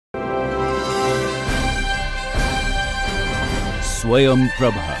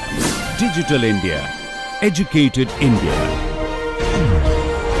SwayamPrabha. Digital India. Educated India.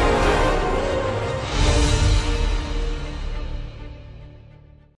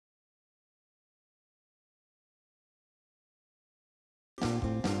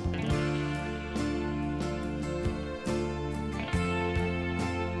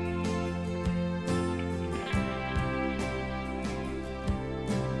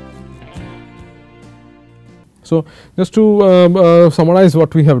 So, just to summarize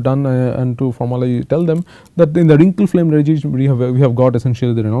what we have done and to formally tell them that in the wrinkle flame regime we have got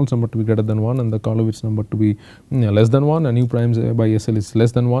essentially the Reynolds number to be greater than 1 and the Karlovich number to be less than 1 and U primes by SL is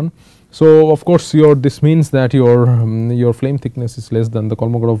less than 1. So, of course, this means that your flame thickness is less than the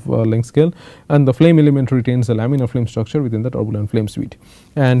Kolmogorov length scale and the flame element retains a laminar flame structure within the turbulent flame suite.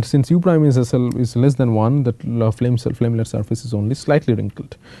 And since U prime is SL is less than 1, that flamelet surface is only slightly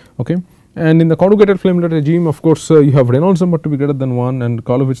wrinkled. Okay. And in the corrugated flamelet regime, of course, you have Reynolds number to be greater than 1 and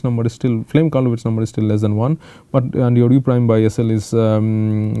Karlovich number is still Karlovich number is still less than 1, but and your U prime by SL is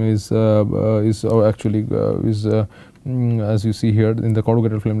as you see here in the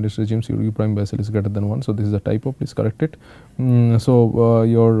corrugated flamelet regimes, your U prime by SL is greater than 1. So, this is a typo, please correct it. So,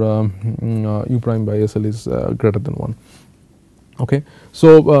 your U prime by SL is greater than 1. Okay.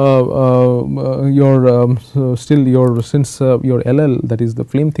 So, since your LL, that is the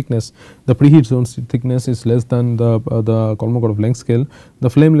flame thickness, the preheat zone thickness is less than the Kolmogorov length scale, the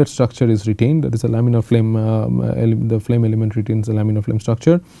flamelet structure is retained, that is a laminar flame, the flame element retains a laminar flame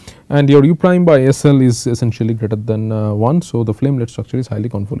structure, and your U prime by SL is essentially greater than 1. So, the flamelet structure is highly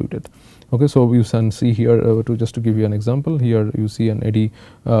convoluted. Okay. So, you can see here just to give you an example, here you see an eddy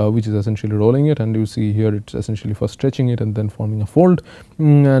which is essentially rolling it, and you see here it is essentially first stretching it and then forming a fold,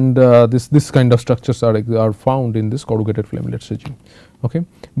 and this kind of structures are found in this corrugated flamelet regime. Okay.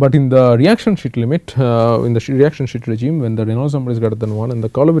 But in the reaction sheet limit, in the reaction sheet regime, when the Reynolds number is greater than 1 and the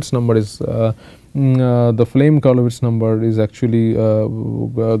Karlovich number is the flame Karlovich number is actually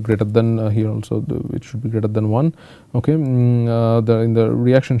greater than here also it should be greater than 1. Okay. In the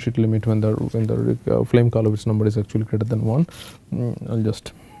reaction sheet limit, when the flame Karlovich number is actually greater than 1, I will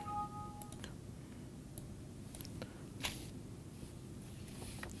just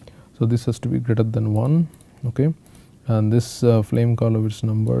so this has to be greater than 1. Okay. And this flame Karlovich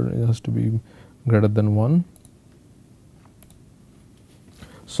number has to be greater than 1.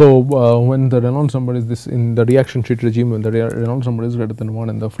 So, when the Reynolds number is this in the reaction sheet regime, when the Reynolds number is greater than 1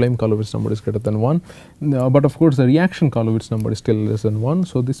 and the flame Karlovich number is greater than 1, but of course, the reaction Karlovich number is still less than 1.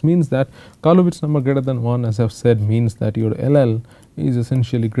 So, this means that Karlovich number greater than 1, as I have said, means that your LL is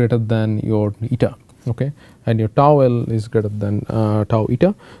essentially greater than your eta. Okay, and your tau L is greater than tau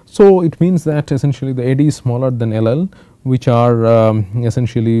eta. So, it means that essentially the eddy is smaller than LL, which are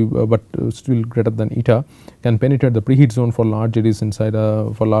essentially but still greater than eta, can penetrate the preheat zone for large eddies inside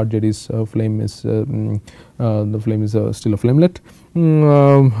for large eddies flame is the flame is still a flamelet.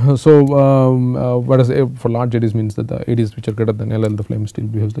 Whereas for large eddies means that the eddies which are greater than LL, the flame still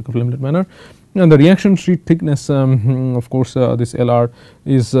behaves like a flamelet manner. And the reaction sheet thickness, of course, this LR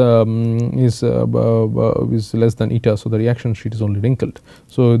is less than eta. So, the reaction sheet is only wrinkled.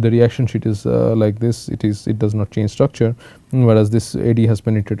 So, the reaction sheet is like this, it does not change structure, whereas this eddy has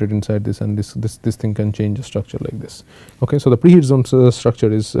penetrated inside this, and this thing can change the structure like this. Okay. So, the preheat zone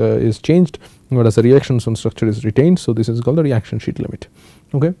structure is changed, whereas the reaction zone structure is retained. So, this is called the reaction sheet limit.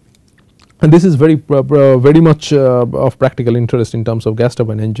 Okay. And this is very much of practical interest in terms of gas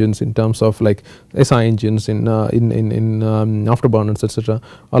turbine engines, in terms of like SI engines, in afterburners, etc.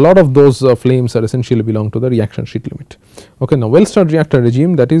 A lot of those flames are essentially belong to the reaction sheet limit. Okay. Now, well starred reactor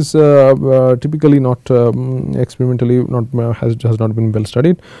regime, that is typically not experimentally has not been well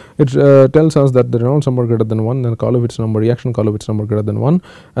studied. It tells us that the Reynolds number greater than 1 and Karlovich number, reaction Karlovich number greater than 1,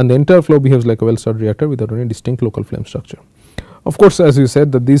 and the entire flow behaves like a well starred reactor without any distinct local flame structure. Of course, as you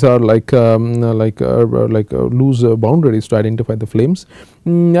said that these are like loose boundaries to identify the flames,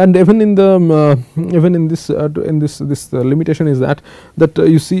 and even in this limitation is that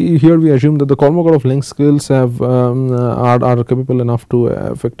you see here we assume that the Kolmogorov length scales have are capable enough to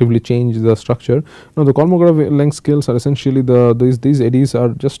effectively change the structure. Now, the Kolmogorov length scales are essentially these eddies are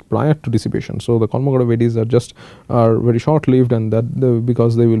just prior to dissipation. So, the Kolmogorov eddies are very short lived, and that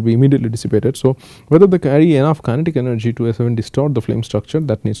because they will be immediately dissipated. So, whether they carry enough kinetic energy to even distort the flame structure,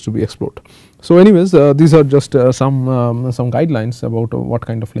 that needs to be explored. So, anyways, these are just some guidelines about what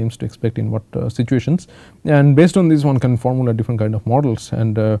kind of flames to expect in what situations, and based on this one can formulate different kind of models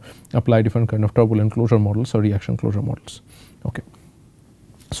and apply different kind of turbulent closure models or reaction closure models. Okay.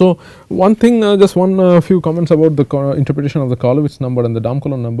 So, one thing just few comments about the interpretation of the Kolowitz number and the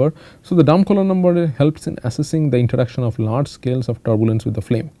Darm-Coulomb number. So, the Darm-Coulomb number helps in assessing the interaction of large scales of turbulence with the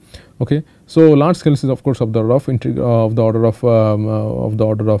flame. Okay. So, large scales is of course of the rough of the order of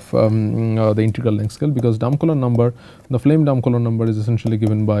the integral length scale, because Darm-Coulomb number, the flame Darm-Coulomb number is essentially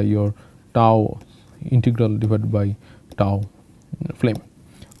given by your tau integral divided by tau flame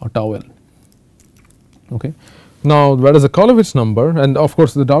or tau L. Okay. Now, whereas the Kolowitz number, and of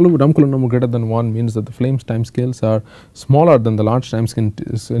course, the Darm-Coulomb number greater than 1 means that the flame's time scales are smaller than the large time scale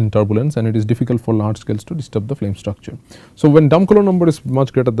in turbulence, and it is difficult for large scales to disturb the flame structure. So, when Darm-Coulomb number is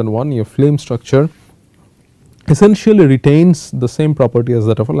much greater than 1, your flame structure essentially retains the same property as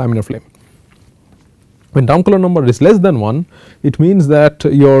that of a laminar flame. When Darm-Coulomb number is less than 1, it means that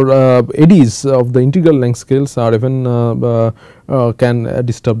your eddies of the integral length scales are even can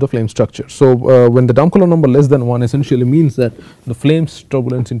disturb the flame structure. So, when the Darm-Coulomb number less than 1 essentially means that the flame's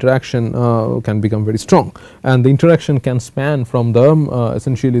turbulence interaction can become very strong, and the interaction can span from the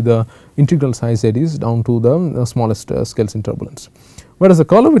essentially the integral size eddies down to the smallest scales in turbulence. Whereas the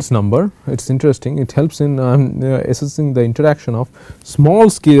Kolowitz number, it is interesting, it helps in assessing the interaction of small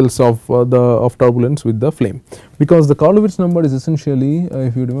scales of turbulence with the flame, because the Kolowitz number is essentially,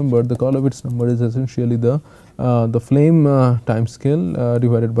 if you remember, the Kolowitz number is essentially the flame time scale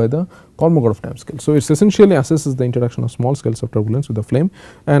divided by the Kolmogorov time scale. So, it essentially assesses the interaction of small scales of turbulence with the flame,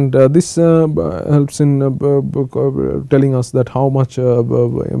 and this helps in telling us that how much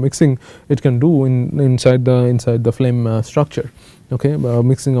mixing it can do inside the flame structure. Okay,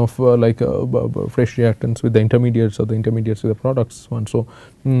 mixing of like fresh reactants with the intermediates or the intermediates with the products, and so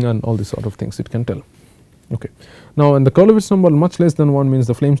and all these sort of things it can tell. Okay. Now, and the Kolowitz number much less than 1 means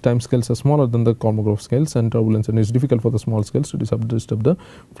the flame's time scales are smaller than the Kolmogorov scales and turbulence, and it is difficult for the small scales to disturb the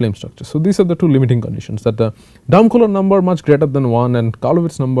flame structure. So, these are the two limiting conditions, that the Darm-Coulomb number much greater than 1 and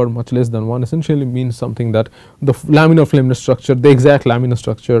Kolowitz number much less than 1 essentially means something that the laminar flame structure, the exact laminar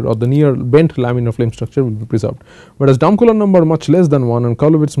structure or the near bent laminar flame structure will be preserved. Whereas Darm-Coulomb number much less than 1 and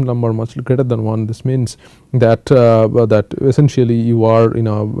Kolowitz number much greater than 1, this means that that essentially you are in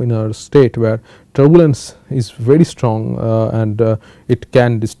a state where turbulence is very strong and it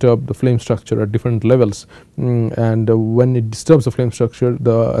can disturb the flame structure at different levels, and when it disturbs the flame structure,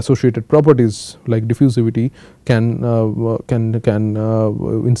 the associated properties like diffusivity can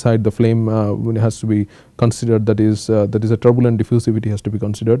inside the flame has to be considered, that is a turbulent diffusivity has to be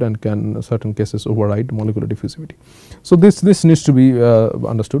considered, and can in certain cases override molecular diffusivity. So, this needs to be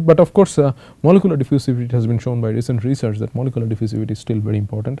understood, but of course, molecular diffusivity has been shown by recent research that molecular diffusivity is still very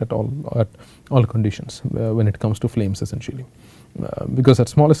important at all conditions when it comes to flames essentially, because at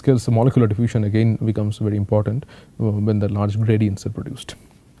smaller scales the molecular diffusion again becomes very important when the large gradients are produced.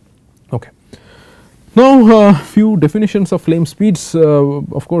 Okay. Now, few definitions of flame speeds.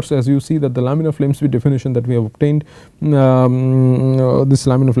 Of course, as you see that the laminar flame speed definition that we have obtained, this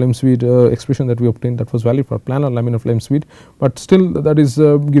laminar flame speed expression that we obtained, that was valid for planar laminar flame speed, but still that is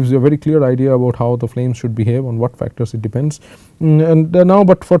gives you a very clear idea about how the flames should behave, on what factors it depends. And now,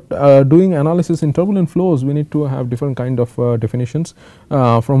 but for doing analysis in turbulent flows, we need to have different kind of definitions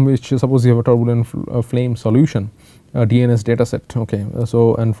from which, suppose you have a turbulent flame solution, DNS data set. Okay.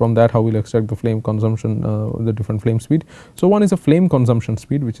 So, and from that how we will extract the flame consumption, the different flame speed. So, one is a flame consumption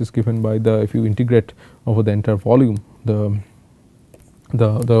speed, which is given by the, if you integrate over the entire volume the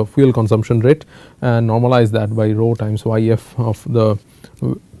fuel consumption rate and normalize that by rho times YF of the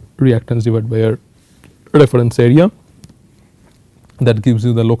reactants divided by a reference area, that gives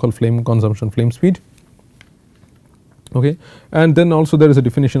you the local flame consumption flame speed. Okay. And then also there is a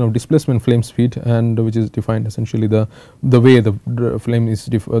definition of displacement flame speed, and which is defined essentially the way the flame is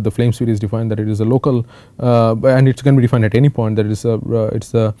the flame speed is defined, that it is a local and it can be defined at any point, that it is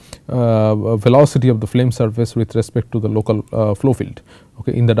it's a velocity of the flame surface with respect to the local flow field,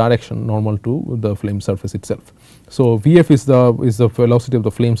 okay, in the direction normal to the flame surface itself. So, Vf is the velocity of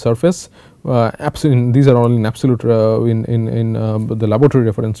the flame surface. These are all in absolute in the laboratory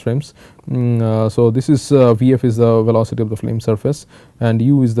reference frames. So, this is Vf is the velocity of the flame surface, and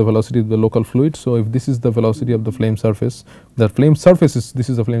u is the velocity of the local fluid. So, if this is the velocity of the flame surface, the flame surface is, this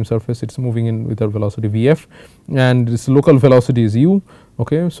is the flame surface, it is moving in with a velocity Vf, and this local velocity is u.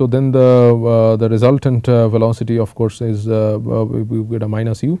 Okay. So, then the resultant velocity of course is we get a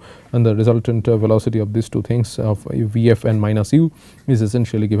minus u, and the resultant velocity of these two things of Vf and minus u is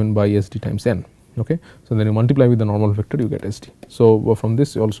essentially given by Sd times n. Okay. So, then you multiply with the normal vector, you get Sd. So, from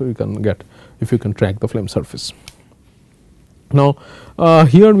this also you can get, if you can track the flame surface. Now,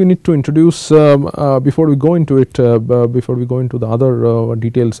 here we need to introduce before we go into it, before we go into the other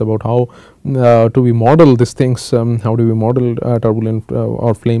details about how do we model these things, how do we model turbulent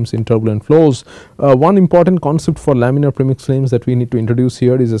or flames in turbulent flows. One important concept for laminar premixed flames that we need to introduce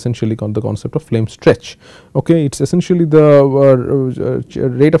here is essentially called the concept of flame stretch. Okay, it is essentially the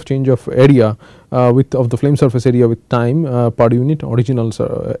rate of change of area of the flame surface area with time per unit original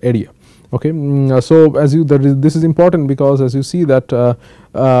area. Okay. So, as you this is important because as you see that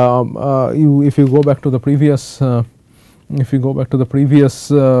if you go back to the previous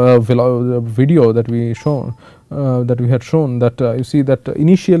video that we had shown that you see that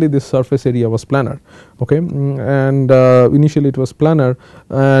initially this surface area was planar, okay, and initially it was planar,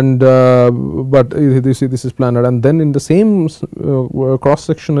 and but you see this is planar, and then in the same cross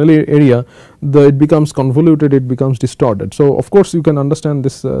sectional area it becomes convoluted, it becomes distorted. So, of course, you can understand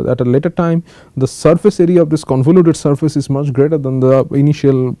this at a later time the surface area of this convoluted surface is much greater than the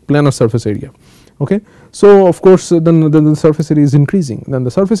initial planar surface area. Okay. So, of course, then the surface area is increasing, then the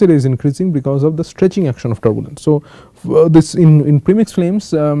surface area is increasing because of the stretching action of turbulence. So, this in premixed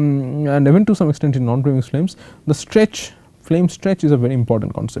flames and even to some extent in non-premixed flames, the flame stretch is a very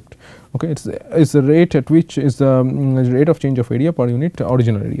important concept. Okay, it's the rate at which is the rate of change of area per unit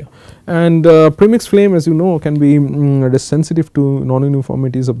original area, and premixed flame, as you know, can be sensitive to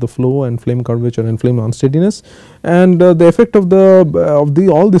non-uniformities of the flow and flame curvature and flame unsteadiness, and the effect of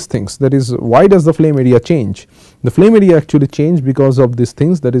all these things, that is, why does the flame area change? The flame area actually change because of these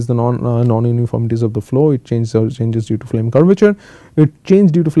things, that is the non-uniformities of the flow. It changes due to flame curvature, it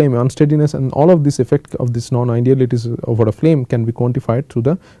changes due to flame unsteadiness, and all of this effect of this non-idealities over a flame can be quantified through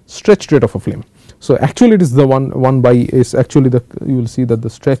the stretch rate of a flame. So, actually it is the 1 by is actually the, you will see that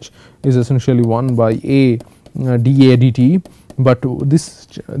the stretch is essentially 1 by A dA dt, but this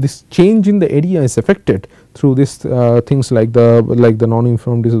change in the area is affected through this things like the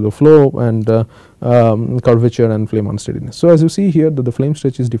non-uniformities of the flow and curvature and flame unsteadiness. So, as you see here that the flame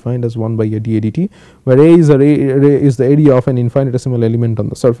stretch is defined as 1 by A dA dt, where A is the area of an infinitesimal element on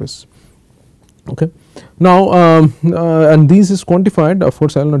the surface. Okay. Now, and this is quantified, of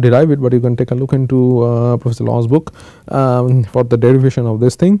course, I will not derive it, but you can take a look into Professor Law's book for the derivation of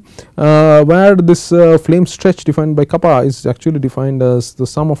this thing, where this flame stretch defined by kappa is actually defined as the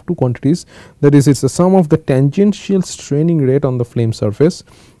sum of two quantities, that is, it is the sum of the tangential straining rate on the flame surface,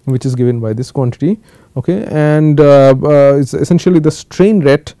 which is given by this quantity, okay, and it is essentially the strain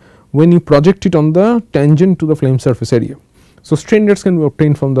rate when you project it on the tangent to the flame surface area. So, strain rates can be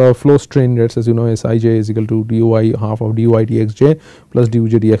obtained from the flow strain rates, as you know, Sij is equal to doi half of dy dxj plus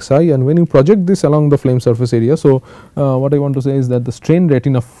duj dxi, and when you project this along the flame surface area. So, what I want to say is that the strain rate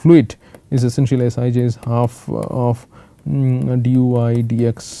in a fluid is essentially Sij is half of dui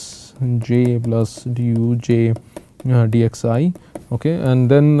dxj plus duj dxi, okay,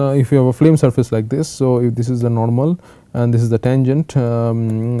 and then if you have a flame surface like this. So, if this is the normal and this is the tangent,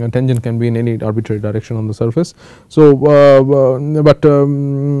 tangent can be in any arbitrary direction on the surface. So,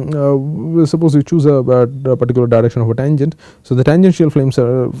 suppose you choose a particular direction of a tangent. So, the tangential flame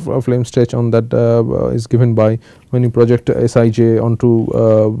stretch on that is given by when you project Sij onto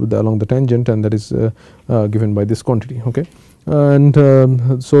along the tangent, and that is given by this quantity. Okay. And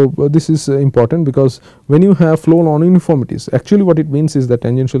so, this is important because when you have flow non-uniformities, actually what it means is that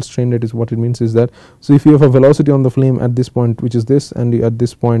tangential strain rate is what it means is that. So, if you have a velocity on the flame at this point which is this, and at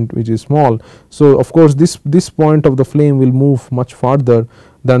this point which is small. So, of course, this point of the flame will move much farther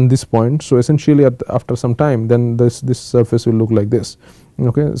than this point. So, essentially after some time, then this surface will look like this.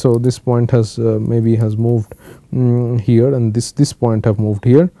 Okay. So, this point has maybe has moved here, and this point have moved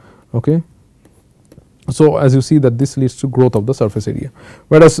here. Okay. So, as you see that this leads to growth of the surface area,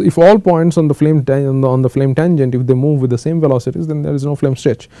 whereas if all points on the flame tangent, if they move with the same velocities, then there is no flame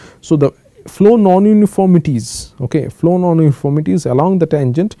stretch. So, the flow non-uniformities, okay, flow non-uniformities along the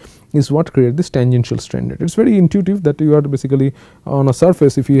tangent is what create this tangential strain rate. It is very intuitive that you are basically on a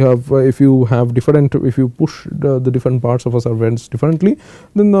surface, if you have different, if you push the different parts of a surface differently,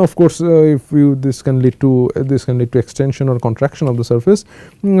 then of course, this can lead to extension or contraction of the surface,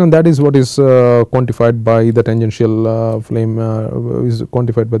 and that is what is quantified by the tangential flame is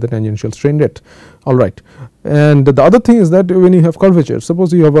quantified by the tangential strain rate. All right. And the other thing is that when you have curvature,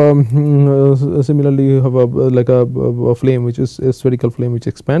 suppose you have a similarly you have a flame which is a spherical flame which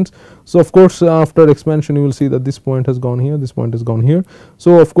expands. So, of course, after expansion you will see that this point has gone here, this point has gone here.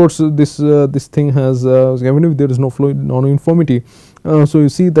 So, of course, this thing has even if there is no flow non-uniformity, So you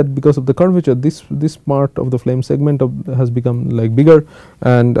see that because of the curvature, this part of the flame segment has become like bigger,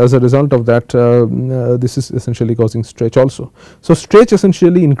 and as a result of that this is essentially causing stretch also. So stretch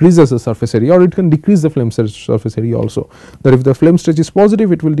essentially increases the surface area, or it can decrease the flame surface area also. That if the flame stretch is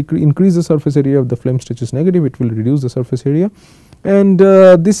positive, it will increase the surface area. If the flame stretch is negative, it will reduce the surface area. And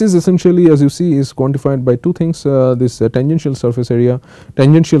this is essentially, as you see, is quantified by two things, this tangential surface area,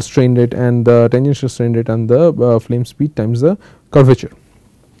 tangential strain rate, and the tangential strain rate and the flame speed times the curvature.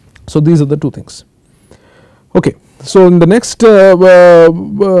 So these are the two things. Okay. So in the next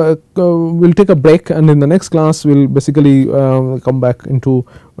we'll take a break, and in the next class we'll basically come back into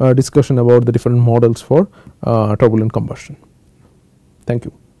discussion about the different models for turbulent combustion. Thank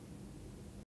you.